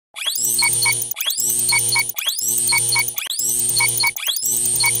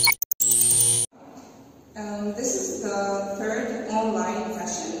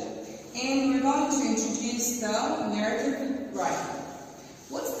the narrative writing.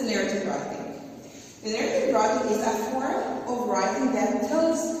 What's the narrative writing? The narrative writing is a form of writing that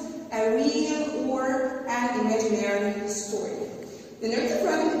tells a real or an imaginary story. The narrative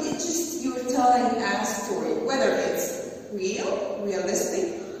writing is just you're telling a story, whether it's real,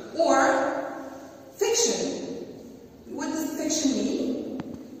 realistic, or fiction. What does fiction mean?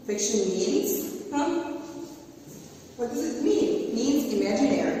 Fiction means, what does it mean? It means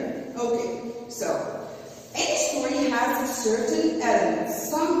imaginary. Okay, so any story has certain elements,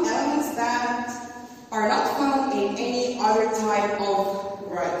 some elements that are not found in any other type of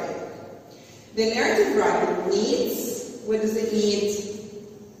writing. The narrative writing needs, what does it need?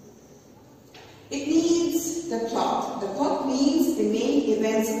 It needs the plot. The plot means the main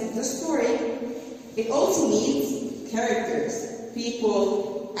events of the story. It also needs characters,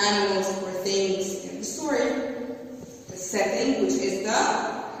 people, animals, or things in the story. The setting, which is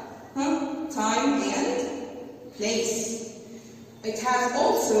the time and place. It has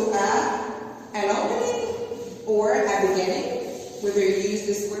also an opening or a beginning, whether you use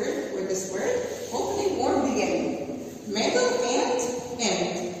this word or this word, opening or beginning, middle and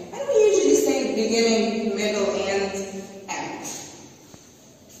end. And we usually say beginning, middle, and end.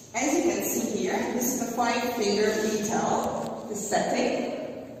 As you can see here, this is the 5-finger detail. The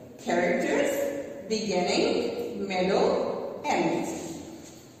setting, characters, beginning, middle, end.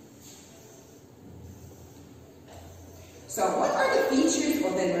 So what are the features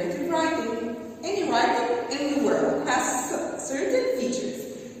of the narrative writing? Any writing in the world has certain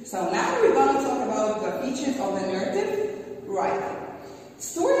features. So now we're going to talk about the features of the narrative writing.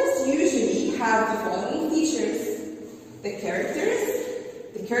 Stories usually have the following features. The characters.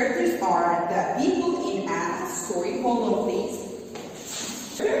 The characters are the people in a story. Hold on, please.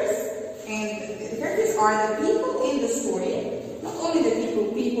 And the characters are the people in the story. Not only the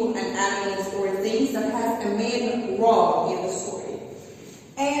people and animals or things that has a main role in the story.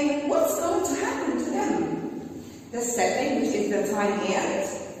 And what's going to happen to them? The setting, which is the time and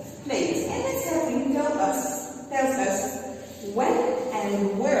place. And the setting tells us when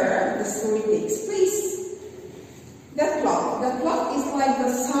and where the story takes place. The plot is like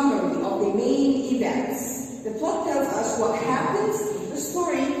the summary of the main events. The plot tells us what happens in the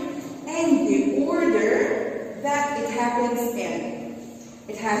story and the order that it happens in.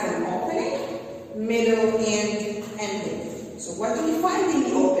 It has an opening, middle, and ending. So what do we find in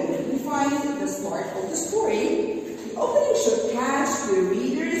the opening? We find the start of the story. The opening should catch the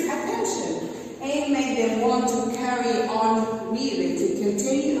reader's attention and make them want to carry on reading, to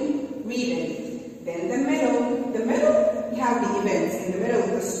continue reading. Then the middle, we have the events in the middle of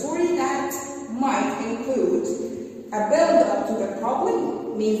the story that might include a build-up to the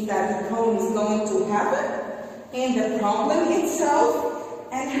problem, means that the problem is going to happen, and the problem itself,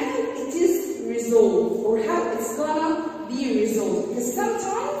 and how it is resolved, or how it's gonna be resolved. Because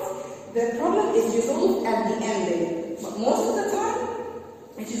sometimes the problem is resolved at the ending, but most of the time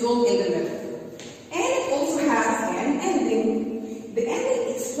it's resolved in the middle. And it also has an ending. The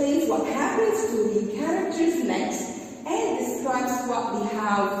ending explains what happens to the characters next and describes what we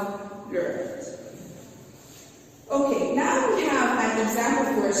have learned. Okay, now we have an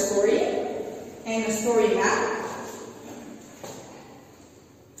example for a story and a story map.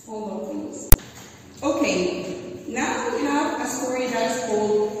 Hold on, please. Okay, now we have a story that's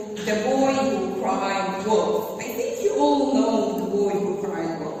called The Boy Who Cried Wolf. I think you all know The Boy Who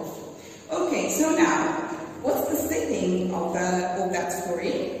Cried Wolf. Okay, so now, what's the setting of that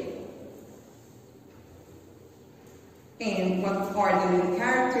story? And what are the main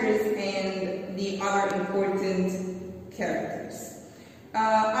characters and the other important characters?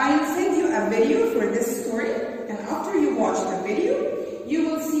 I sent you a video for this story, and after you watch the video, you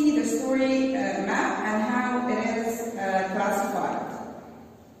will see the story map and how it is classified.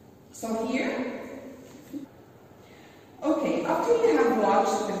 So here, okay, after you have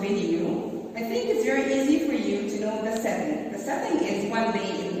watched the video, I think it's very easy for you to know the setting. The setting is one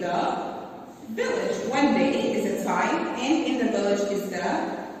day in the village. One day is a time, and in the village is the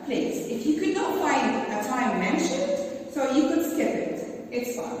place. If you could not find a time mentioned, so you could skip it.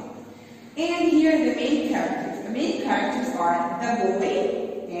 It's fine. And here are the main characters. The main characters are the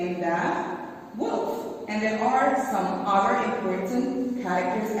boy and the wolf. And there are some other important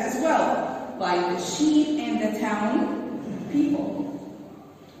characters as well, like the sheep and the town people.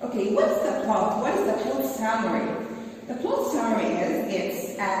 Okay, what's the plot? What is the plot summary? The plot summary is,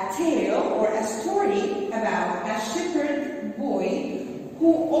 it's a tale or a story about a shepherd boy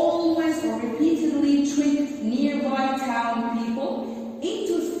who always or repeatedly tricked nearby town people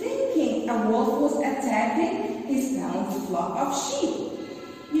into thinking a wolf was attacking his town's flock of sheep.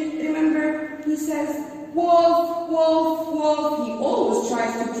 You remember, he says, wolf, wolf, wolf. He always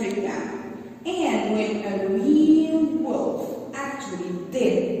tries to trick them. And when a real wolf actually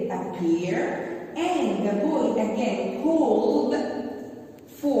did appear, and the boy again called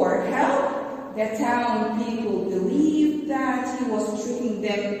for help, the town people believed that he was tricking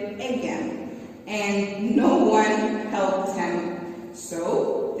them again, and no one helped him.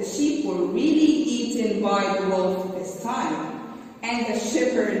 So the sheep were really eaten by the wolf this time, and the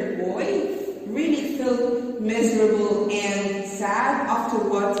shepherd boy really felt miserable and sad after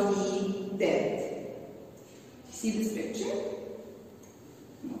what he did. See this picture?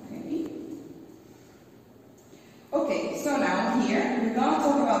 Okay, so now here we're going to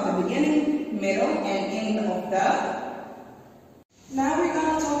talk about the beginning, middle, and end of the. Now we're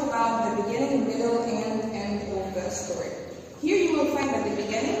going to talk about the beginning, middle, and end of the story. Here you will find that the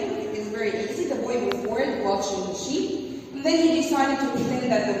beginning is very easy. The boy was bored watching the sheep, and then he decided to pretend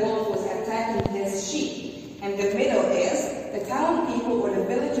that the wolf was attacking his sheep. And the middle is the town people or the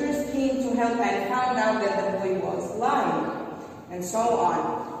villagers came to help and found out that the boy was lying, and so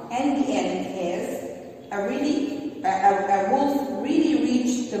on. And the end is a wolf really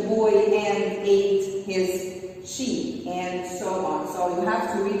reached the boy and ate his sheep, and so on. So you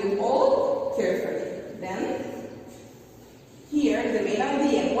have to read it all carefully. Then, here, the main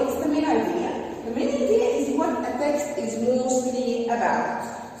idea. What's the main idea? The main idea is what a text is mostly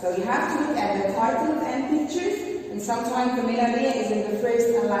about. So you have to look at the titles and pictures, and sometimes the main idea is in the first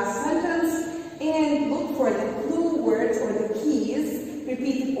and last sentence, and look for the clue words or the keys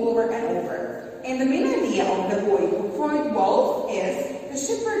repeated over and over. And the main idea of the boy who found wolf is the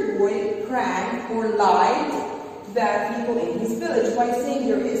shepherd boy pranked or lied the people in his village by saying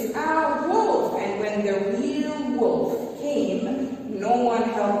there is a wolf, and when the real wolf came, no one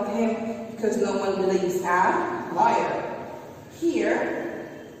helped him because no one believes a liar. Here,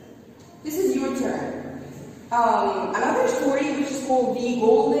 this is your turn. Another story which is called The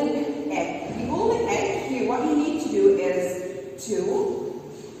Golden Egg. The Golden Egg, here what you need to do is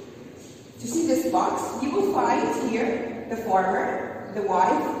to see this box, you will find here the farmer, the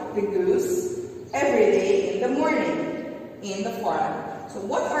wife, the goose, every day in the morning in the farm. So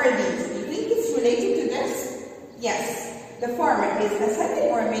what are these? Do you think it's related to this? Yes. The farmer is a setting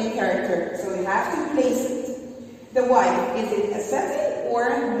or a main character, so you have to place it. The wife, is it a setting or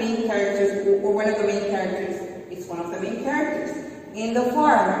main characters or one of the main characters? It's one of the main characters. In the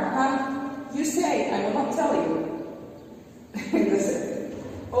farm, you say, I will not tell you.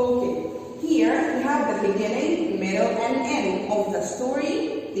 Okay. Here we have the beginning, middle, and end of the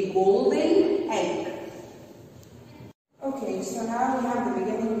story, The Golden Egg. Okay, so now we have the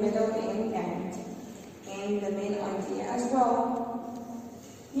beginning, middle, and end, and the main idea as well.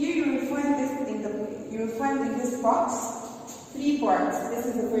 Here you will find this box 3 parts. This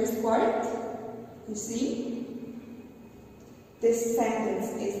is the first part. You see, this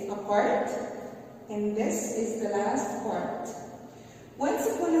sentence is a part, and this is the last part. Once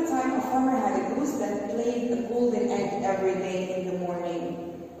upon a time, a farmer had a goose that laid the golden egg every day in the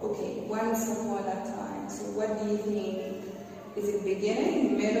morning. Okay, once upon a time. So what do you think? Is it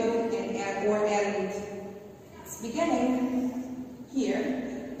beginning, middle, and end, or end? It's beginning.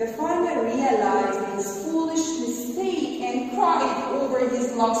 Here, the farmer realized his foolish mistake and cried over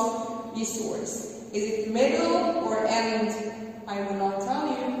his lost resource. Is it middle or end? I will not tell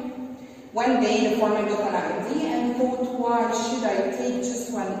you. One day, the farmer got an idea and thought, why should I take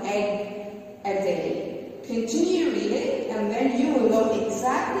just 1 egg a day? Continue reading, and then you will know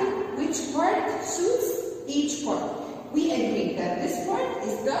exactly which part suits each part. We agreed that this part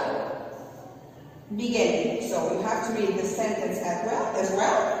is the beginning, so you have to read the sentence as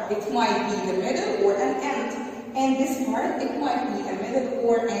well. It might be the middle or an end, and this part, it might be a middle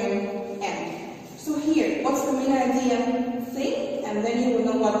or an end. So here, what's the main idea? Think, and then you will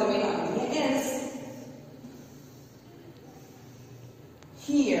know what the main idea is.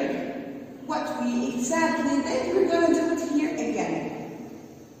 Here, what we exactly did, we're going to do it here again.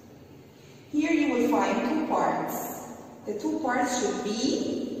 Here you will find 2 parts. The 2 parts should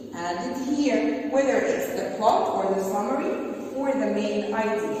be added here, whether it's the plot or the summary or the main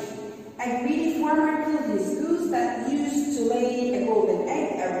idea. A greedy farmer killed his goose that used to lay a golden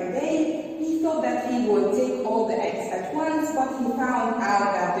egg every day. He thought that he would take all the eggs at once, but he found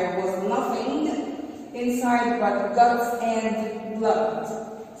out that there was nothing inside but guts and blood.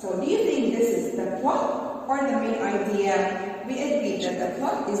 So do you think this is the plot or the main idea? We agreed that the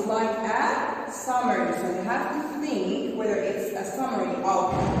plot is like a summary, so you have to think whether it's a summary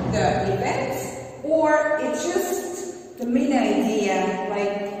of the events or it's just the main idea,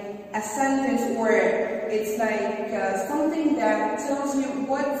 like a sentence, or it's like something that tells you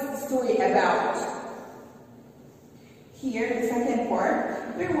what's the story about. Here, the second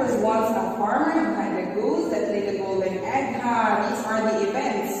part. There was once a farmer who had a goose that laid a golden egg. These are the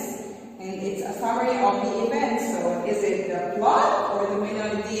events. And it's a summary of the events. So is it the plot or the main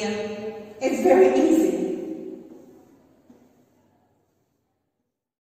idea? It's very